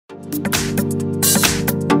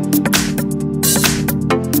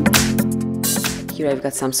Here I've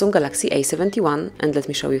got Samsung Galaxy A71 and let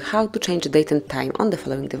me show you how to change the date and time on the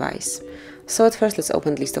following device. So at first let's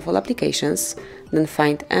open the list of all applications, then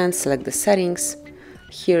find and select the settings.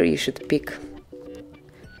 Here you should pick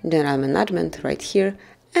General Management right here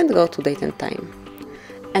and go to date and time.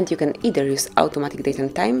 And you can either use automatic date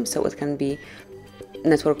and time, so it can be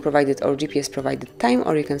network provided or GPS provided time,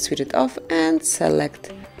 or you can switch it off and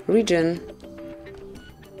select region,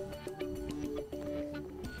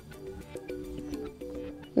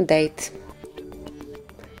 date,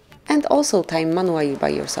 and also time manually by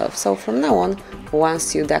yourself. So from now on,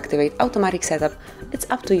 once you deactivate automatic setup, it's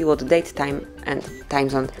up to you what date, time and time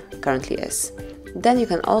zone currently is. Then you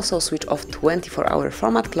can also switch off 24-hour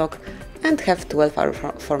format clock and have 12-hour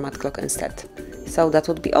format clock instead. So that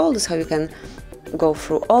would be all. This is how you can go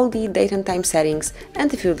through all the date and time settings,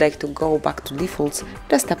 and if you'd like to go back to defaults,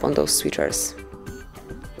 just tap on those switchers.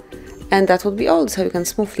 And that would be all. This is how you can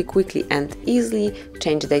smoothly, quickly and easily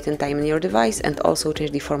change date and time in your device and also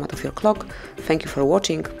change the format of your clock. Thank you for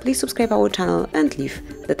watching, please subscribe our channel and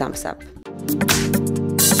leave the thumbs up.